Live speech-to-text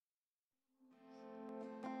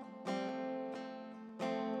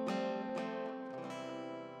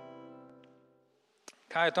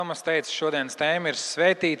Kā jau Tomas teica, šodienas tēma ir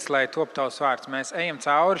svētīts, lai top tavs vārds. Mēs ejam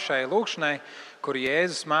cauri šai lūkšanai, kur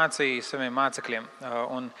Jēzus mācīja saviem mācekļiem.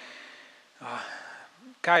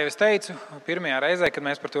 Kā jau es teicu, pirmajā reizē, kad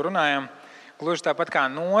mēs par to runājām, gluži tāpat kā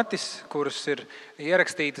notis, kuras ir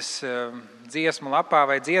ierakstītas dziesmu lapā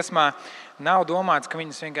vai dziesmā, nav domāts, ka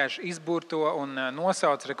viņas vienkārši izburto un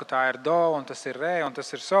nosauc, ka tā ir do, un tas ir re, un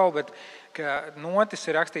tas ir sol, bet ka notis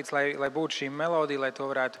ir rakstīts, lai būtu šī melodija, lai to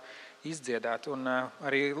varētu izdziedāt. Un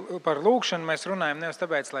arī par lūkšanu mēs runājam nevis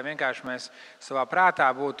tāpēc, lai vienkārši mēs savā prātā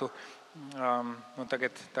būtu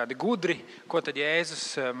tagad tādi gudri, ko tad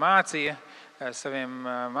Jēzus mācīja saviem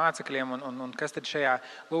mācekļiem un kas tad šajā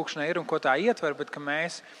lūkšanā ir un ko tā ietver, bet ka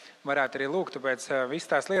mēs varētu arī lūgt. Tāpēc visas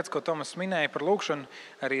tās lietas, ko Tomas minēja par lūkšanu,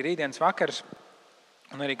 arī rītdienas vakars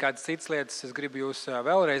un arī kādas citas lietas, es gribu jūs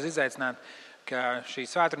vēlreiz izaicināt, ka šī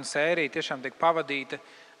svētdienas sērija tiešām tiek pavadīta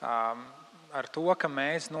ar to, ka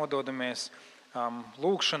mēs nododamies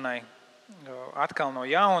lūkšanai atkal no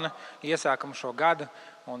jauna, iesākam šo gadu,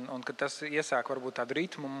 un ka tas iesāk varbūt tādu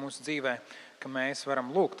ritmu mūsu dzīvē, ka mēs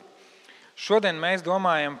varam lūgt. Šodien mēs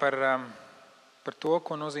domājam par to,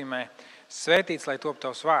 ko nozīmē svētīts, lai top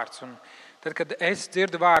tavs vārds. Un tad, kad es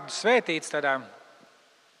dzirdu vārdu svētīts tādā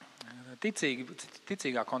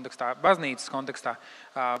ticīgā kontekstā, baznīcas kontekstā,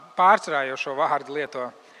 pārsvarā jau šo vārdu lieto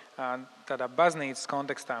tādā baznīcas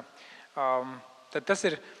kontekstā, tad tas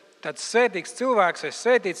ir tāds svētīgs cilvēks vai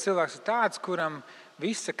svētīts cilvēks ir tāds, kuram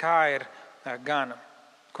visa kā ir gana,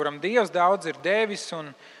 kuram Dievs daudz ir devis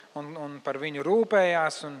un par viņu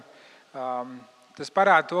rūpējās. Tas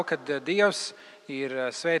parāda to, ka Dievs ir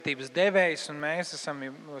svētības devējs un mēs esam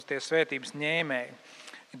tie svētības ņēmēji.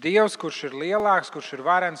 Dievs, kurš ir lielāks, kurš ir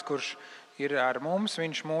varens, kurš ir ar mums,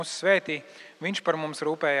 viņš mūs svētī, viņš par mums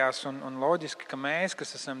rūpējās un loģiski, ka mēs,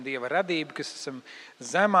 kas esam Dieva radība, kas esam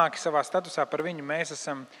zemāki savā statusā par viņu, mēs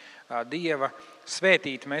esam Dieva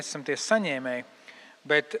svētīti, mēs esam tie saņēmēji.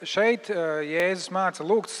 Bet šeit Jēzus māca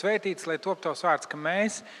lūgt svētīts, lai top tavs vārds, ka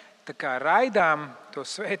mēs tā kā raidām to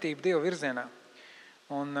svētību Dieva virzienā.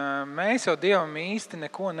 Un mēs jau Dievam īsti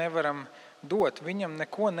neko nevaram dot, viņam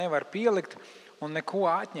neko nevar pielikt un neko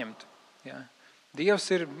atņemt. Ja? Dievs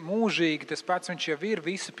ir mūžīgi, tas pats, viņš jau ir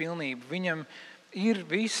visa pilnība, viņam ir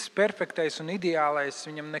viss perfektais un ideālais,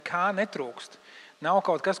 viņam nekā netrūkst. Nav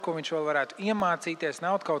kaut kas, ko viņš vēl varētu iemācīties,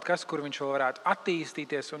 nav kaut kas, kur viņš vēl varētu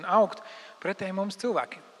attīstīties un augt pretēji mums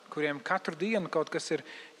cilvēkiem, kuriem katru dienu kaut kas ir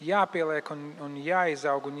jāpieliek un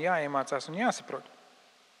jāizaug un jāiemācās un jāsaprot.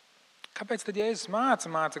 Kāpēc tad Jēzus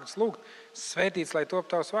māca, kas lūgt svētīts, lai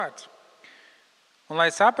top tavs vārds? Un,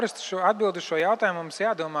 lai saprastu atbildi šo jautājumu, mums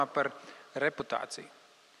jādomā par reputāciju,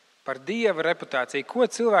 par Dieva reputāciju. Ko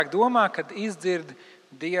cilvēki domā, kad izdzird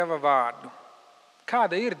Dieva vārdu?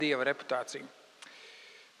 Kāda ir Dieva reputācija?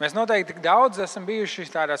 Mēs noteikti tik daudz esam bijuši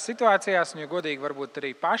tādās situācijās, un, ja godīgi, varbūt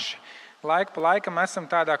arī paši laiku pa laikam esam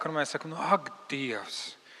tādā, kur mēs sakam, ak,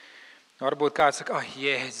 Dievs. Varbūt kāds saka,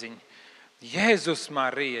 Jēziņ, Jēzus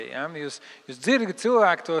Marija. Ja? Jūs dzirdat,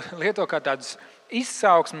 cilvēki to lieto kā tādus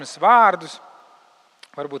izsauksmes vārdus,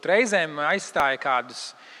 varbūt reizēm aizstāja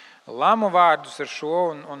kādus lamu vārdus ar šo,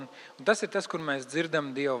 un tas ir tas, kur mēs dzirdam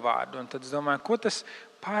Dievu vārdu. Un tad es domāju, ko tas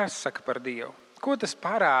pasaka par Dievu? Ko tas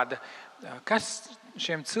parāda? Kas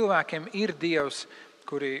šiem cilvēkiem ir Dievs,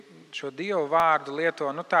 kuri šo Dievu vārdu lieto,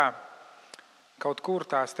 kaut kur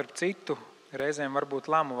tā starp citu, reizēm varbūt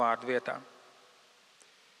lamu vārdu vietā?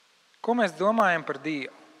 Ko mēs domājam par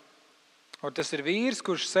Dievu? Un tas ir vīrs,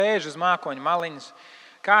 kurš sēž uz mākoņa maliņas,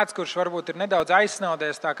 kāds, kurš varbūt ir nedaudz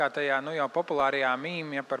aizsnaudies, tā kā tajā jau populārajā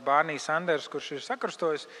mīmja par Bārniju Sandersu, kurš ir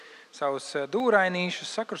sakrustojis savus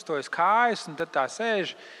dūrainīšus, sakrustojis kājas un tad tā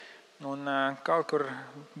sēž. Un kaut kur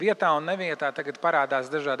vietā un nevietā tagad parādās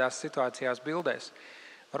dažādās situācijās bildēs.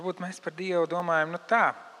 Varbūt mēs par Dievu domājam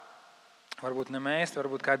tā. Varbūt ne mēs,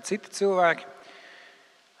 varbūt kādi citi cilvēki.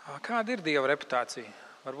 Kāda ir Dieva reputācija?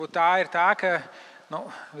 Varbūt tā ir tā, ka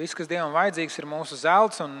viss, kas Dievam vajadzīgs, ir mūsu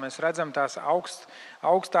zelts, un mēs redzam tās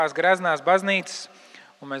augstās greznās baznīcas,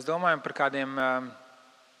 un mēs domājam par kādiem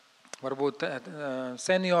varbūt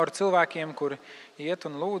senioru cilvēkiem, kuri iet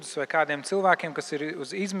un lūdzas, vai kādiem cilvēkiem, kas ir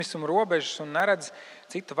uz izmisuma robežas un neredz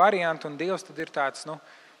citu variantu, un Dievs tad ir tāds,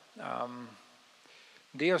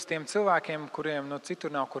 Dievs tiem cilvēkiem, kuriem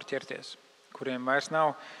citur nav kur ķerties, kuriem vairs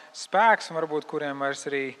nav spēks, un varbūt kuriem vairs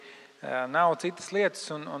arī nav citas lietas,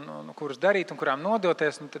 un kuras darīt, un kurām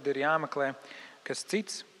nodoties, tad ir jāmeklē kas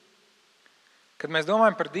cits. Kad mēs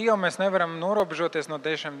domājam par Dievu, mēs nevaram norobežoties no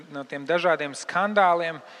tiem dažādiem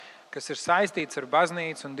skandāliem, kas ir saistīts ar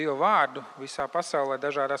baznīcu un Dievu vārdu visā pasaulē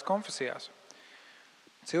dažādās konfesijās.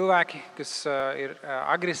 Cilvēki, kas ir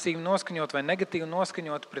agresīvi noskaņoti vai negatīvi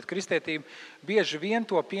noskaņoti pret kristietību, bieži vien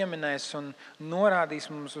to pieminēs un norādīs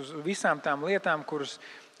mums uz visām tām lietām,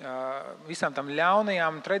 visām tām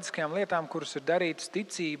ļaunajām, traģiskajām lietām, kuras ir darītas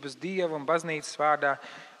ticības, Dieva un baznīcas vārdā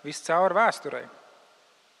viscaur vēsturei.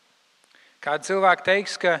 Kādi cilvēki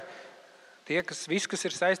teiks, ka viss, kas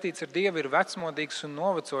ir saistīts ar Dievu, ir vecmodīgs un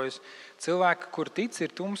novecojis. Cilvēki, kur tic,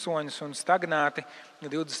 ir tumsoņas un stagnāti.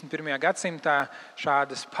 21. gadsimtā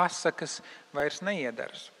šādas pasakas vairs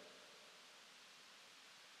neiedaras.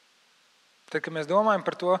 Tad, kad mēs domājam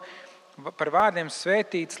par to, par vārdiem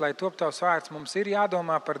svētīts, lai top tavs vārds, mums ir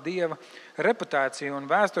jādomā par Dieva reputāciju. Un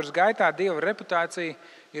vēstures gaitā Dieva reputācija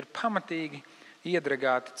ir pamatīgi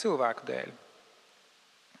iedragāta cilvēku dēļ.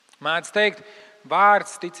 Mēdz teikt,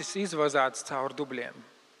 vārds ticis izvazāts caur dubļiem.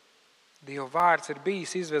 Dieva vārds ir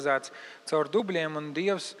bijis izvazāts caur dubļiem, un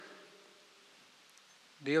Dievs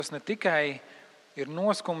ne tikai ir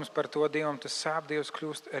noskums par to, Dievam tas sāp, Dievs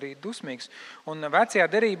kļūst arī dusmīgs. Un vecajā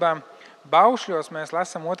derībā Baušļos mēs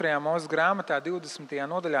lasām 2. Mūzes grāmatā 20.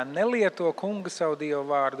 nodaļā: nelieto kunga savu Dievu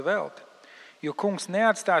vārdu velti, jo kungs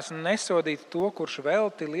neatstās un nesodīt to, kurš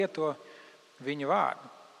velti lieto viņa vārdu.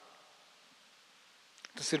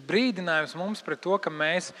 Tas ir brīdinājums mums pret to, ka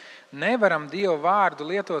mēs nevaram Dieva vārdu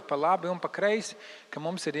lietot pa labi un pa kreisi, ka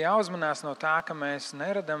mums ir jāuzmanās no tā, ka mēs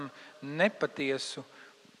neradam nepatiesu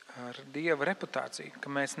ar Dieva reputāciju,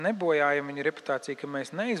 ka mēs nebojājam viņa reputāciju, ka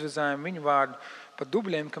mēs neizvazājam viņu vārdu pa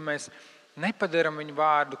dubļiem, ka mēs nepadaram viņu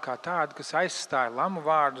vārdu kā tādu, kas aizstāja lamu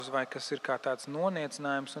vārdus vai kas ir kā tāds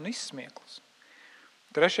noniecinājums un izsmieklis.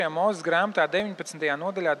 3. Mūzes grāmatā 19.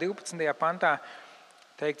 nodaļā 12. pantā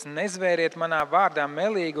teikts: nezvēriet manā vārdā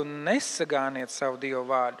melīgi un nesagāniet savu Dievu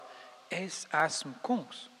vārdu. Es esmu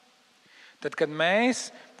kungs. Tad, kad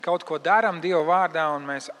mēs kaut ko darām Dieva vārdā un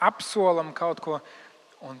mēs apsolam kaut ko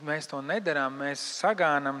un mēs to nedarām, mēs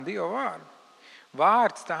sagānam Dieva vārdu.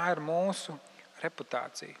 Vārds, tā ir mūsu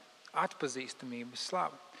reputācija, atpazīstamība,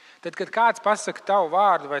 slava. Tad, kad kāds pasaka tavu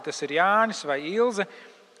vārdu, vai tas ir Jānis vai Ilze,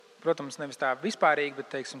 protams, nevis tā vispārīgi,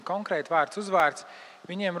 bet, teiksim, konkrēti vārds, uzvārds,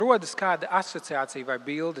 viņiem rodas kāda asociācija vai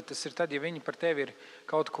bilde. Tas ir tad, ja viņi par tevi ir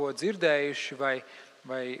kaut ko dzirdējuši vai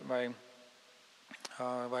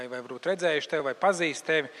varbūt redzējuši tevi vai pazīst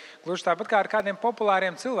tevi. Gluži tāpat kā ar kādiem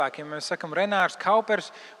populāriem cilvēkiem. Mēs sakam Renārs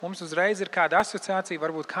Kaupers, mums uzreiz ir kāda asociācija,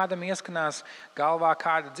 varbūt kādam ieskanās galvā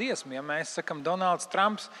kāda dziesma. Ja mēs sakam Donalds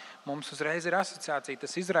Trumps, mums uzreiz ir asociācija.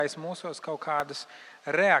 Tas izraisa mūsos kaut kādas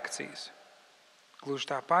reakcijas.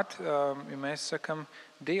 Gluži tāpat, ja mēs sakam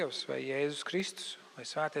Dievs vai Jēzus Kristus vai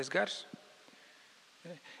Svētais Gars.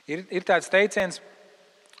 Ir tāds teiciens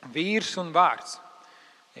vīrs un vārds.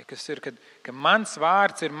 Ja, kas ir, ka mans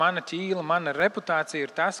vārds ir mana ķīla, mana reputācija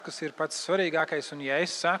ir tas, kas ir pats svarīgākais. Un ja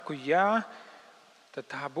es saku jā, tad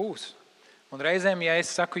tā būs. Un reizēm, ja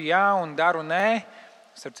es saku jā un daru nē,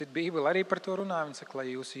 starp citu Bībele arī par to runā. Viņa saka,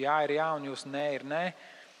 lai jūsu jā ir jā un jūsu nē ir nē.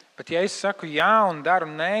 Bet ja es saku jā un daru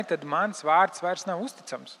nē, tad mans vārds vairs nav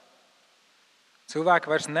uzticams.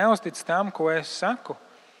 Cilvēki vairs neuztic tam, ko es saku.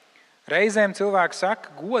 Reizēm cilvēki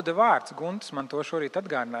saka goda vārds. Guntas man to šorīt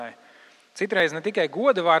atgādināja. Citreiz ne tikai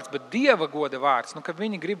goda vārds, bet Dieva goda vārds. Ka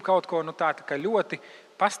viņi grib kaut ko tā kā ļoti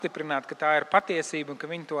pastiprināt, ka tā ir patiesība un ka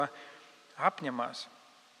viņi to apņemās.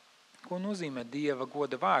 Ko nozīmē Dieva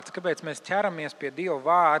goda vārds? Kāpēc mēs ķeramies pie Dieva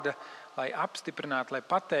vārda, lai apstiprinātu, lai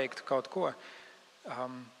pateiktu kaut ko?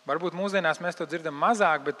 Varbūt mūsdienās mēs to dzirdam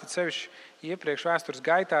mazāk, bet sevišķi iepriekš vēstures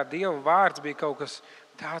gaitā Dieva vārds bija kaut kas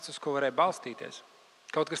tāds, uz ko varēja balstīties.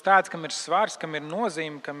 Kaut kas tāds, kam ir svars, kam ir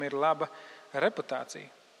nozīme, kam ir laba reputācija.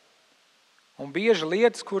 Un bieži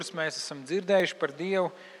lietas, kuras mēs esam dzirdējuši par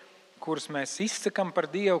Dievu, kuras mēs izsakam par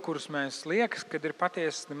Dievu, kuras mēs liekas, kad ir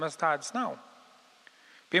patiesas, nemaz tādas nav.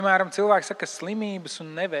 Piemēram, cilvēki saka, ka slimības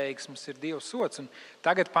un neveiksmes ir Dieva sots. Un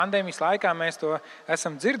tagad pandēmijas laikā mēs to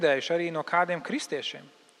esam dzirdējuši arī no kādiem kristiešiem.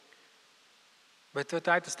 Bet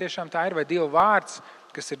tas tiešām tā ir, vai Dieva vārds,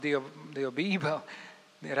 kas ir Dieva Bībele,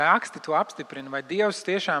 raksti to apstiprina, vai Dievs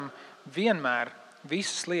tiešām vienmēr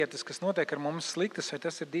visas lietas, kas notiek ar mums sliktas, vai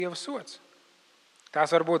tas ir Dieva sots.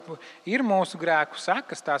 Tās varbūt ir mūsu grēku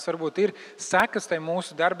sekas, tās varbūt ir sekas tai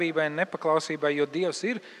mūsu darbībai un nepaklausībai, jo Dievs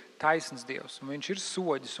ir taisns Dievs, un viņš ir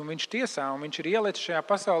soģis, un viņš tiesā, un viņš ir ielicis šajā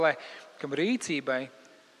pasaulē, kam rīcībai,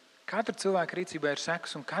 katra cilvēka rīcībai ir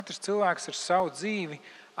sekas, un katrs cilvēks ar savu dzīvi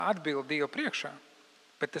atbild Dievu priekšā.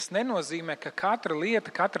 Bet tas nenozīmē, ka katra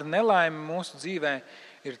lieta, katra nelaime mūsu dzīvē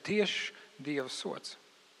ir tieši Dieva sots.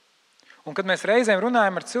 Un kad mēs reizēm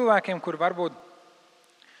runājam ar cilvēkiem, kur varbūt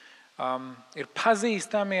ir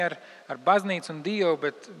pazīstami ar baznīcu un Dievu,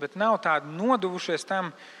 bet nav tādi noduvušies tam,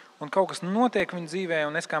 un kaut kas notiek viņa dzīvē,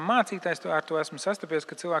 un es kā mācītājs ar to esmu sastapies,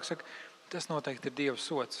 ka cilvēks saka, tas noteikti ir Dieva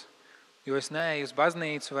sots. Jo es neeju uz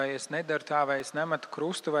baznīcu, vai es nedaru tā, vai es nemetu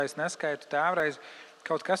krustu, vai es neskaitu tēvreiz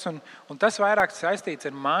kaut kas. Un tas vairāk saistīts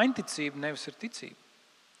ar mājņticību, nevis ar ticību.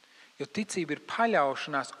 Jo ticība ir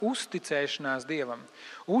paļaušanās, uzticēšanās Dievam.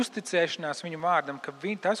 Uzticēšanās viņa vārdam, ka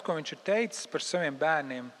tas, ko viņš ir teicis par saviem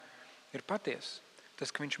bērniem, ir patiesa. Tas,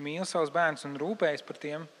 ka viņš mīl savus bērnus un rūpējas par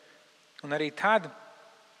tiem. Un arī tad,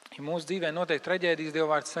 ja mūsu dzīvē notiek traģēdijas,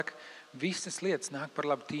 Dieva vārds saka, visas lietas nāk par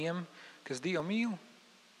labu tiem, kas Dievu mīl.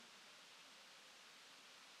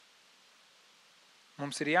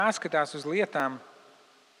 Mums ir jāskatās uz lietām,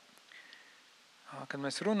 kad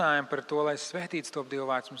mēs runājam par to, lai svētīts top Dieva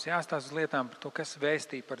vārds, mums jāstāsta uz lietām par to, kas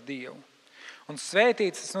vēstī par Dievu. Un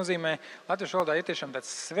svētīts, tas nozīmē, latviešu valodā ir tiešām tāds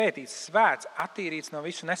svētīts, svēts, attīrīts no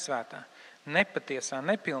visu nesvētā, nepatiesā,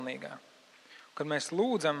 nepilnīgā. Kad mēs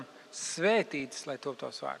lūdzam svētīts, lai top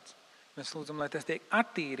tavs vārds, mēs lūdzam, lai tas tiek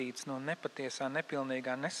attīrīts no nepatiesā,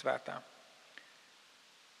 nepilnīgā, nesvētā.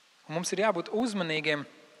 Un mums ir jābūt uzmanīgiem,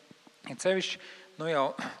 ja sevišķi,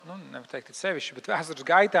 nevar teikt sevišķi, bet vēstures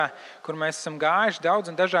gaitā, kur mēs esam gājuši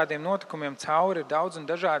daudz un dažādiem notikumiem cauri, ir daudz un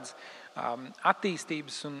dažādas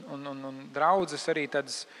attīstības un draudzes arī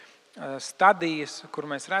tādas stadijas, kur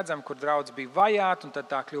mēs redzam, kur draudze bija vajāta, un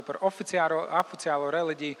tad tā kļuva par oficiālo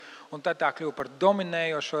reliģiju, un tad tā kļuva par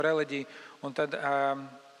dominējošo reliģiju, un tad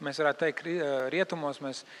mēs varētu teikt, rietumos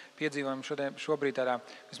mēs piedzīvojam šobrīd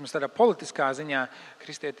tādā politiskā ziņā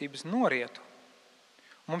kristietības norietu.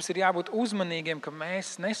 Mums ir jābūt uzmanīgiem, ka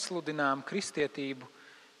mēs nesludinām kristietību,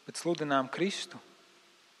 bet sludinām Kristu.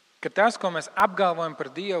 Ka tas, ko mēs apgalvojam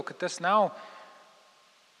par Dievu, ka tas nav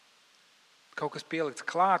kaut kas pielikts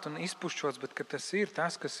klāt un izpušķots, bet ka tas ir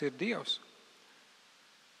tas, kas ir Dievs.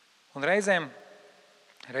 Un reizēm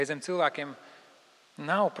cilvēkiem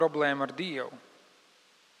nav problēma ar Dievu.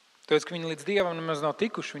 Tāpēc, ka viņi līdz Dievam nemaz nav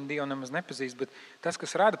tikuši, viņi Dievu nemaz nepazīst, bet tas,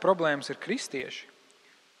 kas rada problēmas, ir kristieši.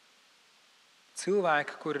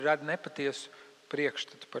 Cilvēki, kuri rada nepatiesu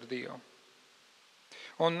priekšstatu par Dievu.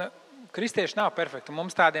 Un kristieši nav perfekti.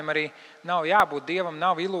 Mums tādiem arī nav jābūt Dievam,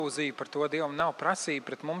 nav ilūzija par to. Dievam nav prasība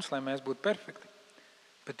pret mums, lai mēs būtu perfekti.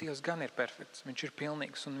 Bet Dievs gan ir perfekts. Viņš ir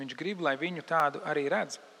pilnīgs un viņš grib, lai viņu tādu arī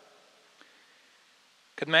redz.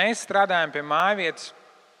 Kad mēs strādājam pie mājvietas,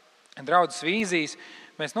 draudzes vīzijas,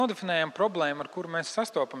 mēs nodefinējam problēmu, ar kuru mēs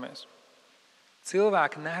sastopamies.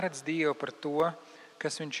 Cilvēki neredz Dievu par to,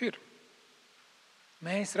 kas viņš ir.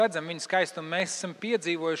 Mēs redzam viņu skaistumu, mēs esam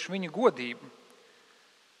piedzīvojuši viņu godību,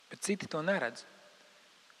 bet citi to neredz.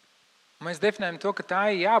 Mēs definējam to, ka tā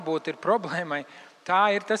jābūt ir problēmai.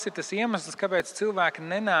 Tas ir tas iemesls, kāpēc cilvēki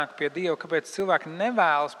nenāk pie Dieva, kāpēc cilvēki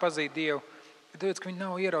nevēlas pazīt Dievu, tāpēc, ka viņi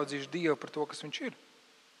nav ieraudzījuši Dievu par to, kas viņš ir.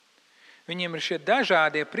 Viņiem ir šie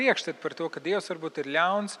dažādie priekšstati par to, ka Dievs varbūt ir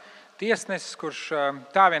ļauns tiesnesis, kurš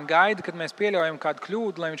tā vien gaida, kad mēs pieļaujam kādu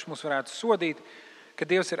kļūdu, lai viņš mūs varētu sodīt, ka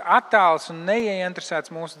Dievs ir attāls un neieinteresēts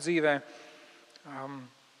mūsu dzīvē,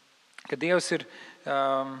 ka Dievs ir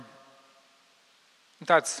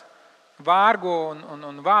tāds vārgo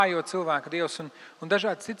un vājo cilvēku Dievs un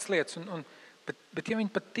dažādas citas lietas. Bet ja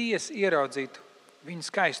viņi patiesi ieraudzītu viņa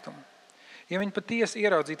skaistumu, ja viņi patiesi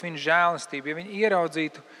ieraudzītu viņa žēlastību, ja viņi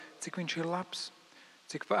ieraudzītu, cik viņš ir labs,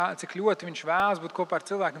 cik ļoti viņš vēlas būt kopā ar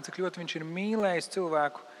cilvēku un cik ļoti viņš ir mīlējis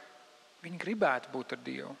cilvēku, viņi gribētu būt ar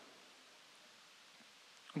Dievu.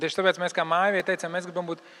 Un tieši tāpēc mēs kā mājvieta teicām, mēs gribam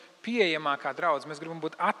būt pieejamākā draudze, mēs gribam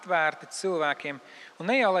būt atvērti cilvēkiem. Un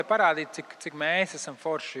ne jau, lai parādītu, cik mēs esam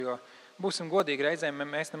forši, jo būsim godīgi reizēm,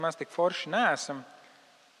 mēs nemaz tik forši neesam.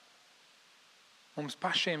 Mums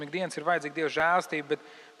pašiem ikdienas ir vajadzīga Dieva žēlastība,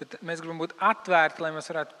 bet mēs gribam būt atvērti, lai mēs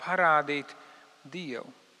varētu parādīt Dievu.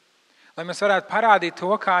 Lai mēs varētu parādīt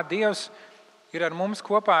to, kā Dievs ir ar mums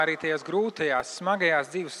kopā arī tajās grūtajās,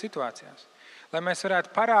 smagajās dzīves situācijās. Lai mēs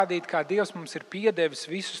varētu parādīt, kā Dievs mums ir piedevis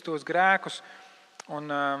visus tos grēkus un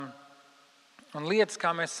lietas,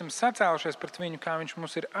 kā mēs esam sacēlušies pret viņu, kā viņš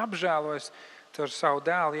mums ir apžēlojis caur savu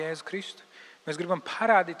dēlu Jēzu Kristu. Mēs gribam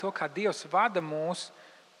parādīt to, kā Dievs vada mūs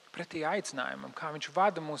pretī aicinājumam, kā viņš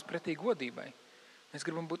vada mūs pretī godībai. Mēs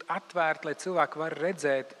gribam būt atvērti, lai cilvēki var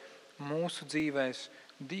redzēt mūsu dzīvēs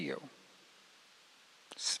Dievu.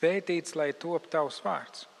 Svētīts, lai top tavs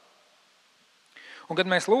vārds. Un, kad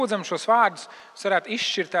mēs lūdzam šos vārdus, mēs varētu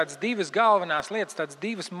izšķirt tādas divas galvenās lietas, tādas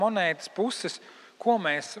divas monētas puses, ko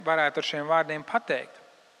mēs varētu ar šiem vārdiem pateikt.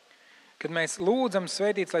 Kad mēs lūdzam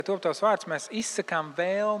svētīts, lai top tavs vārds, mēs izsakām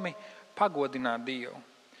vēlmi pagodināt Dievu.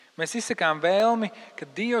 Mēs izsakām vēlmi, ka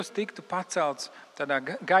Dievs tiktu pacelts tādā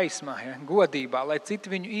gaismā, godībā, lai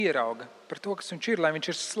citi viņu ierauga par to, kas viņš ir, lai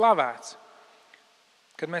viņš ir slavēts.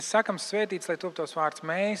 Kad mēs sakam svētīts, lai top tavs vārds,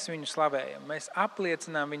 mēs viņu slavējam, mēs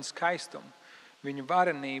apliecinām viņu skaistumu. viņa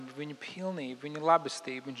varenība, viņa pilnība, viņa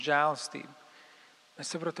labestība, viņa žēlastība.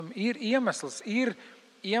 Mēs saprotam, ir iemesls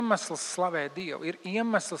slavēt Dievu, ir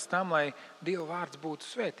iemesls tam, lai Dieva vārds būtu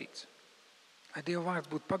svētīts, lai Dieva vārds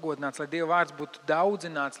būtu pagodināts, lai Dieva vārds būtu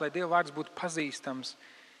daudzināts, lai Dieva vārds būtu pazīstams.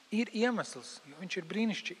 Ir iemesls, jo viņš ir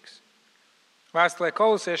brīnišķīgs. Vēstulē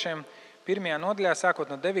Kolosiešiem 1. nodaļā, sākot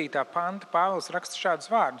no 9. panta, Pāvils raksta šādus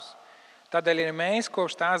vārdus. Tādēļ arī mēs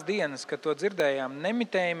kopš tās dienas, kad to dzirdējām,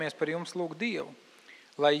 nemitējamies par jums lūgt Dievu,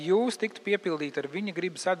 lai jūs tiktu piepildīti ar viņa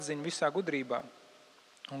gribas atziņu visā gudrībā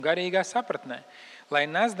un garīgā sapratnē, lai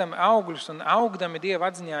nesdami augļus un augdami Dieva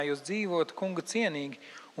atziņā jūs dzīvotu kunga cienīgi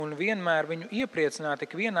un vienmēr viņu iepriecināti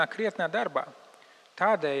ikvienā krietnā darbā.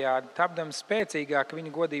 Tādējādi tapdami spēcīgāki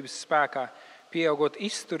viņa godības spēkā, pieaugot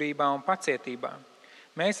izturībā un pacietībā.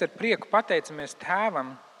 Mēs ar prieku pateicamies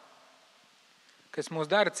Tēvam, kas mūs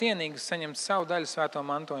dara cienīgus saņemt savu daļu svēto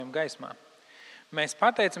mantojumu gaismā. Mēs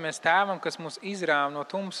pateicamies Tēvam, kas mūs izrāva no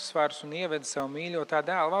tumsas varas un ieveda savu mīļotā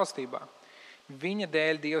dēla valstībā. Viņa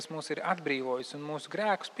dēļ Dievs mūs ir atbrīvojis un mūsu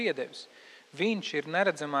grēkus piedevis. Viņš ir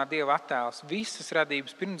neredzamā Dieva attēls, visas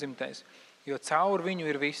radības pirmdzimtais, jo caur viņu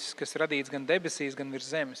ir viss, kas radīts gan debesīs, gan virs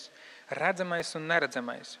zemes, redzamais un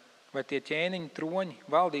neredzamais. Vai tie ķēniņi, troņi,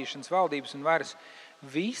 valdīšanas, valdības un varas,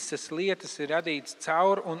 visas lietas ir radītas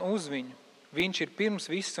caur un uz viņu. Viņš ir pirms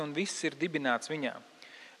visa un viss ir dibināts viņā.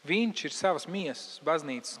 Viņš ir savas miesas,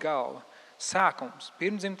 baznīcas galva, sākums,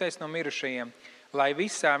 pirmdzimtais no mirušajiem, lai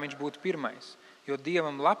visā viņš būtu pirmais, jo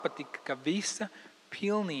Dievam patika, ka visa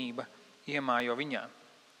pilnība iemājo viņā.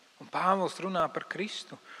 Un Pāvils runā par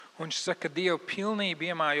Kristu, un viņš saka, ka Dieva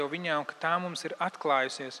pilnība iemājo viņā un ka tā mums ir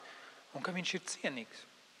atklājusies un ka viņš ir cienīgs.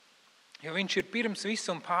 Jo viņš ir pirms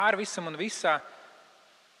visu un pār visam un visā.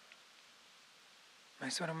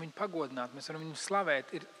 Mēs varam viņu pagodināt, mēs varam viņu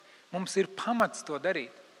slavēt. Mums ir pamats to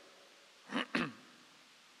darīt.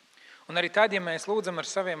 Un arī tad, ja mēs lūdzam ar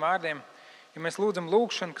saviem vārdiem, ja mēs lūdzam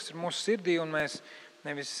lūgšanu, kas ir mūsu sirdī, un mēs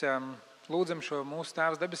nevis lūdzam šo mūsu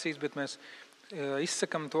Tēvs debesīs, bet mēs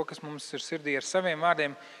izsakam to, kas mums ir sirdī ar saviem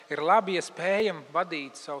vārdiem, ir labi, ja spējam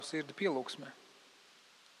vadīt savu sirdi pielūgsmē.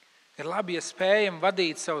 Ir labi, ja spējam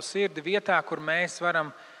vadīt savu sirdi vietā, kur mēs varam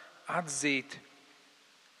atzīt,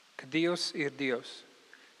 ka Dievs ir Dievs.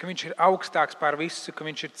 Ka viņš ir augstāks pār visu, ka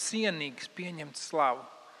viņš ir cienīgs pieņemt slavu,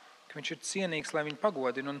 ka viņš ir cienīgs, lai viņu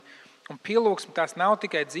pagodina. Un pielūgsme tās nav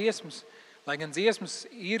tikai dziesmas, lai gan dziesmas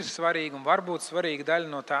ir svarīga un varbūt svarīga daļa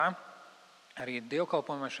no tā. Arī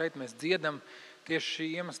dievkalpojumā šeit mēs dziedam tieši šī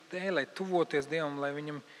iemesla dēļ, lai tuvoties Dievam, lai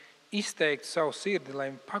viņam izteiktu savu sirdi, lai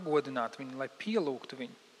pagodinātu viņu, lai pielūgtu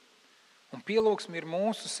viņu. Un pielūgsme ir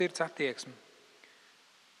mūsu sirds attieksme.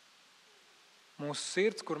 Mūsu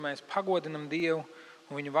sirds, kur mēs pagodinam Dievu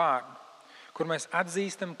un viņa vārdu, kur mēs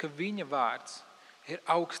atzīstam, ka viņa vārds ir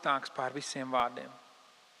augstāks pār visiem vārdiem,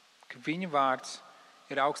 ka viņa vārds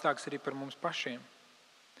ir augstāks arī par mums pašiem.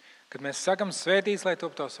 Kad mēs sakam svētīts, lai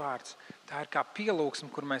top tavs vārds, tā ir kā pielūgsme,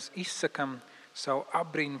 kur mēs izsakam savu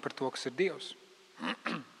apbrīnu par to, kas ir Dievs.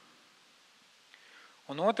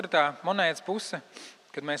 Un otra tā monētas puse,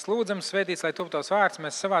 kad mēs lūdzam svētīts, lai top tavs vārds,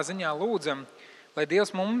 mēs savā ziņā lūdzam, lai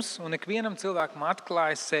Dievs mums un ikvienam cilvēkam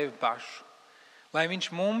atklāja sevi pašu. Lai viņš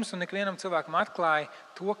mums un ikvienam cilvēkam atklāja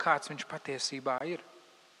to, kāds viņš patiesībā ir.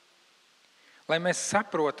 Lai mēs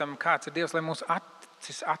saprotam, kāds ir Dievs, lai mūsu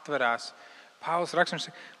acis atverās. Pāvils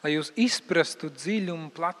raksta, lai jūs izprastu dziļumu,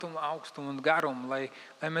 platumu, augstumu un garumu, lai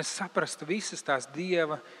mēs saprastu visas tās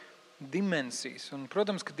Dieva dimensijas. Un,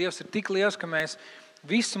 protams, ka Dievs ir tik liels, ka mēs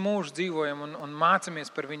visu mūžu dzīvojam un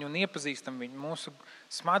mācamies par viņu un iepazīstam viņu. Mūsu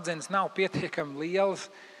smadzenes nav pietiekami lielas,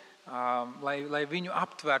 lai viņu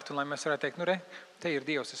aptvertu un lai mēs varētu teikt, te ir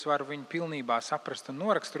Dievs, es varu viņu pilnībā saprast un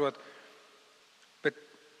noraksturot. Bet,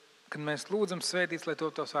 kad mēs lūdzam svētīts, lai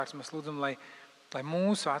top tavs vārds, mēs lūdzam, lai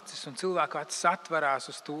mūsu acis un cilvēku acis atverās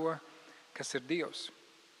uz to, kas ir Dievs.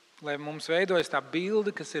 Lai mums veidojas tā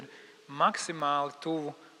bilde, kas ir maksimāli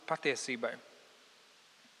tuvu patiesībai.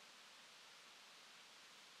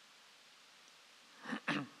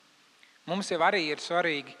 Mums jau arī ir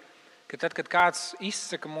svarīgi, ka tad, kad kāds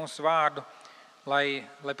izsaka mūsu vārdu, lai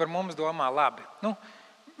par mums domā labi.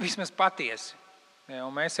 Vismaz patiesi. Ja,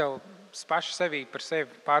 un mēs jau paši sevi par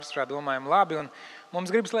sevi pārsvarā domājam labi. Un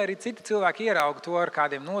mums gribas, lai arī citi cilvēki ierauga to ar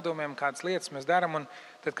kādiem nodomiem, kādas lietas mēs darām. Un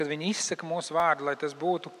tad, kad viņi izsaka mūsu vārdu, lai tas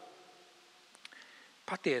būtu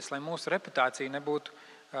patiesi, lai mūsu reputācija nebūtu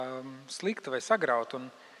slikta vai sagrauta.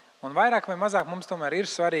 Un vairāk vai mazāk mums tomēr ir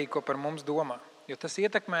svarīgi, ko par mums domā. Jo tas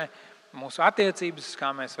ietekmē mūsu attiecības, kā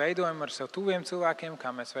mēs veidojam ar sev tuviem cilvēkiem,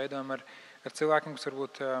 kā mēs veidojam ar cilvēkiem, kas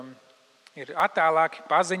varbūt ir attālāki,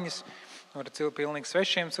 paziņas, ar pilnīgi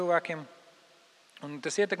svešiem cilvēkiem. Un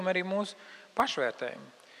tas ietekmē arī mūsu pašvērtējumu.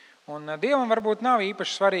 Un Dievam varbūt nav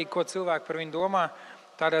īpaši svarīgi, ko cilvēki par viņu domā,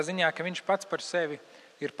 tādā ziņā, ka viņš pats par sevi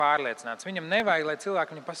ir pārliecināts. Viņam nevajag, lai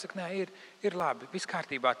cilvēki viņam pasaka, nē, ir labi, viss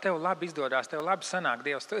kārtībā, tev labi izdodās, tev labi sanāk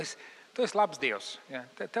Dievs, tu esi labs Dievs. Ja?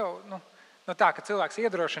 Tā, ka cilvēks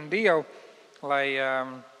iedrošina Dievu,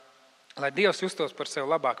 lai Dievs justos par sevi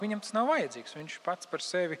labāk. Viņam tas nav vajadzīgs. Viņš pats par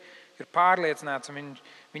sevi ir pārliecināts, un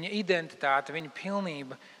viņa identitāte, viņa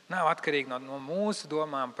pilnība nav atkarīga no mūsu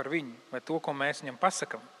domām par viņu vai to, ko mēs viņam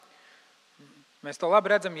pasakam. Mēs to labi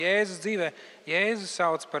redzam Jēzus dzīvē. Jēzus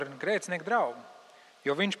sauc par grēcinieku draugu,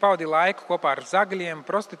 jo viņš pavadīja laiku kopā ar zagļiem,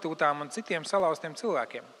 prostitūtām un citiem salauztiem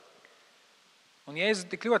cilvēkiem. Un Jēzus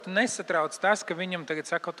tik ļoti nesatrauc tas, ka viņam tagad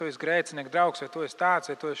saka, tu esi grēcinieku draugs, vai tu esi tāds,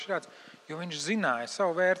 vai tu esi šāds, jo viņš zināja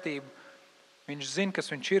savu vērtību. Viņš zina, kas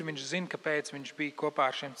viņš ir, viņš zina, kāpēc viņš bija kopā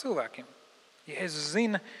ar šiem cilvēkiem. Jēzus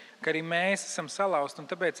zina, ka arī mēs esam salauzti, un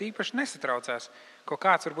tāpēc īpaši nesatraucās, ko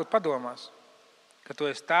kāds varbūt padomās, ka tu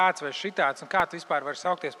esi tāds vai šitāds, un kā tu vispār vari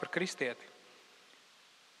saukties par kristieti.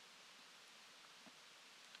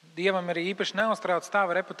 Dievam arī īpaši neuztrauc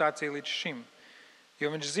tava reputācija līdz šim,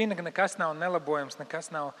 jo viņš zina, ka nekas nav nelabojams,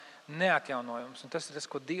 nekas nav neatjaunojams, un tas ir tas,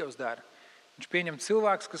 ko Dievs dara. Viņš pieņem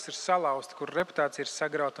cilvēkus, kas ir salauzti, kur reputācija ir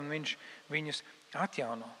sagrauta, un viņš viņus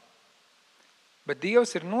atjauno. Bet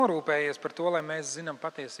Dievs ir norūpējies par to, lai mēs zinām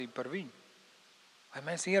patiesību par viņu, lai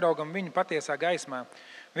mēs ieraugam viņu patiesā gaismā.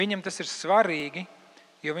 Viņam tas ir svarīgi,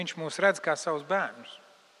 jo viņš mūs redz kā savus bērnus.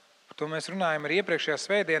 Par to mēs runājam arī iepriekšējā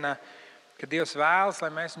svētdienā, ka Dievs vēlas,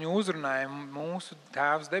 lai mēs viņu uzrunājam mūsu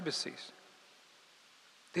Tēvs debesīs.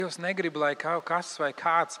 Dievs negrib, lai kas vai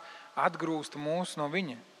kāds atgrūstu mūs no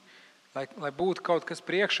viņa, lai būtu kaut kas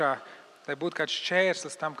priekšā, lai būtu kāds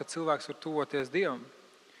šķērslis tam, ka cilvēks var tuvoties Dievam.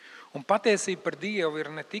 Un patiesība par Dievu ir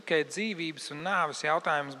ne tikai dzīvības un nāves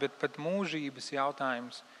jautājums, bet pat mūžības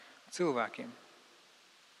jautājums cilvēkiem.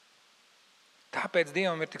 Tāpēc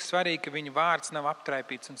Dievam ir tik svarīgi, ka viņa vārds nav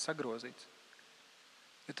aptraipīts un sagrozīts.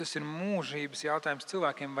 Jo tas ir mūžības jautājums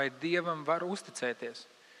cilvēkiem, vai Dievam var uzticēties,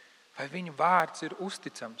 vai viņa vārds ir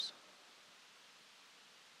uzticams.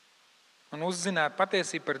 Un uzzināt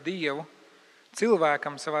patiesību par Dievu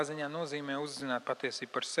cilvēkam savā ziņā nozīmē uzzināt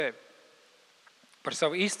patiesību par sevi. Par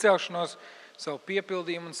savu izcelšanos, savu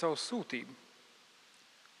piepildījumu un savu sūtību.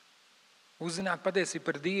 Uzzināt patiesību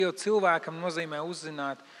par Dievu cilvēkam nozīmē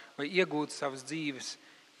uzzināt vai iegūt savas dzīves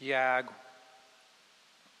jēgu.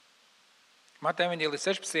 Mateja evaņģēlijas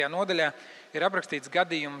 16. nodaļā ir aprakstīts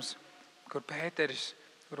gadījums, kur Pēteris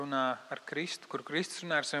runā ar Kristu, kur Kristus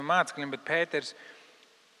runā ar saviem mācekļiem, bet Pēteris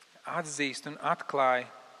atzīst un atklāja,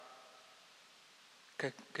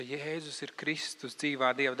 ka Jēzus ir Kristus,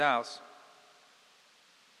 dzīvā Dieva dēls.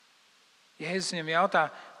 Jēzus viņam jautā,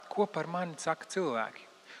 ko par mani saka cilvēki?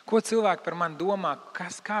 Ko cilvēki par mani domā?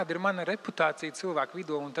 Kāda ir mana reputācija cilvēku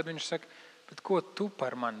vidū? Un tad viņš saka, bet ko tu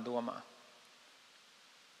par mani domā?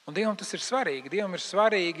 Un Dievam tas ir svarīgi. Dievam ir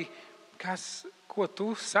svarīgi, ko tu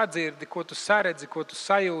sadzirdi, ko tu saredzi, ko tu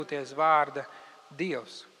sajūties vārda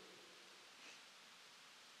Dievs.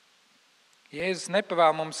 Jēzus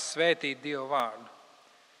nepavēl mums svētīt Dievu vārdu.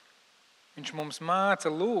 Viņš mums māca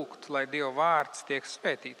lūgt, lai Dieva vārds tiek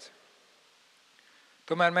svētīts.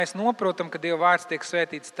 Tomēr mēs noprotam, ka Dieva vārds tiek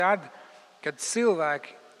svētīts tad, kad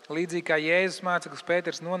cilvēki, līdzīgi kā Jēzus māceklis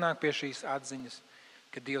Pēters, nonāk pie šīs atziņas,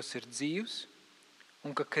 ka Dievs ir dzīvs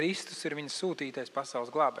un ka Kristus ir viņa sūtītais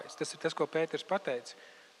pasaules glābējs. Tas ir tas, ko Pēters pateica.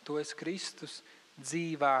 Tu esi Kristus,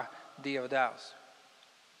 dzīvā Dieva dēls.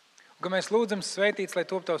 Un, kad mēs lūdzam svētīts, lai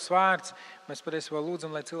top tavs vārds, mēs patiesībā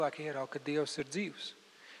lūdzam, lai cilvēki ierauga, ka Dievs ir dzīvs,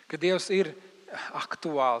 ka Dievs ir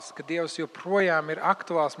aktuāls, ka Dievs joprojām ir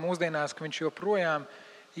aktuāls mūsdienās, ka viņš joprojām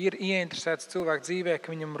ir ieinteresēts cilvēku dzīvē, ka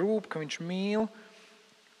viņam rūp, ka viņš mīl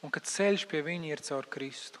un ka ceļš pie viņa ir caur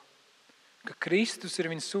Kristu. Ka Kristus ir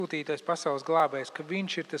viņa sūtītais pasaules glābējs, ka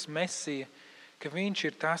viņš ir tas Mesija, ka viņš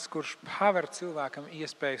ir tas, kurš paver cilvēkam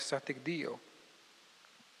iespēju satikt Dievu.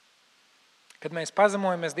 Kad mēs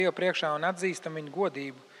pazemojamies Dievu priekšā un atzīstam viņa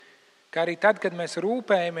godību, ka arī tad, kad mēs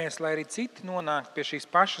rūpējamies, lai arī citi nonāktu pie šīs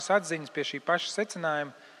pašas atziņas, pie šī paša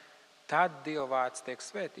secinājuma, tad Dieva vārds tiek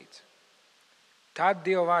svētīts. Tad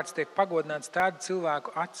Dieva vārds tiek pagodināts, tad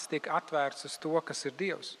cilvēku acis tiek atvērts uz to, kas ir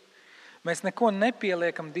Dievs. Mēs neko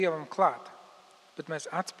nepieliekam Dievam klāt, bet mēs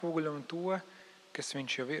atspoguļam to, kas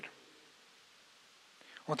viņš jau ir.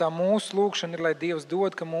 Un tā mūsu lūkšana ir, lai Dievs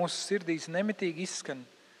dod, ka mūsu sirdīs nemitīgi izskan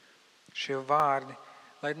šie vārdi,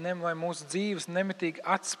 lai mūsu dzīves nemitīgi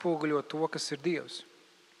atspoguļo to, kas ir Dievs.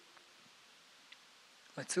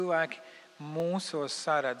 Lai cilvēki mūsos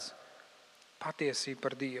saredz patiesību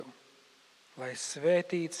par Dievu, lai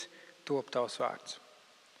svētīts top tavs vārds.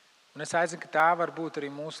 Un es aicinu, ka tā var būt arī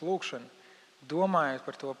mūsu lūkšana. domājot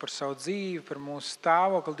par to, par savu dzīvi, par mūsu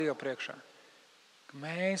stāvokli Dieva priekšā. Ka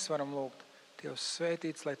mēs varam lūgt, Dievs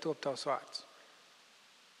svētīts, lai top tavs vārds.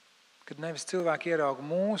 Kad nevis cilvēki ierauga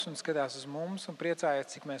mūs un skatās uz mums un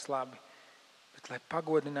priecājas, cik mēs labi, bet lai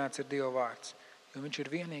pagodināts ir Dieva vārds, jo viņš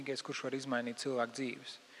ir vienīgais, kurš var izmainīt cilvēku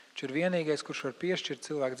dzīves. Viņš ir vienīgais, kurš var piešķirt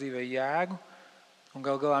cilvēku dzīvē jēgu, un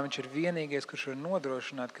gal galā viņš ir vienīgais, kurš var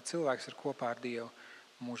nodrošināt, ka cilvēks ir kopā ar Dievu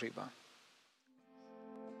mūžībā.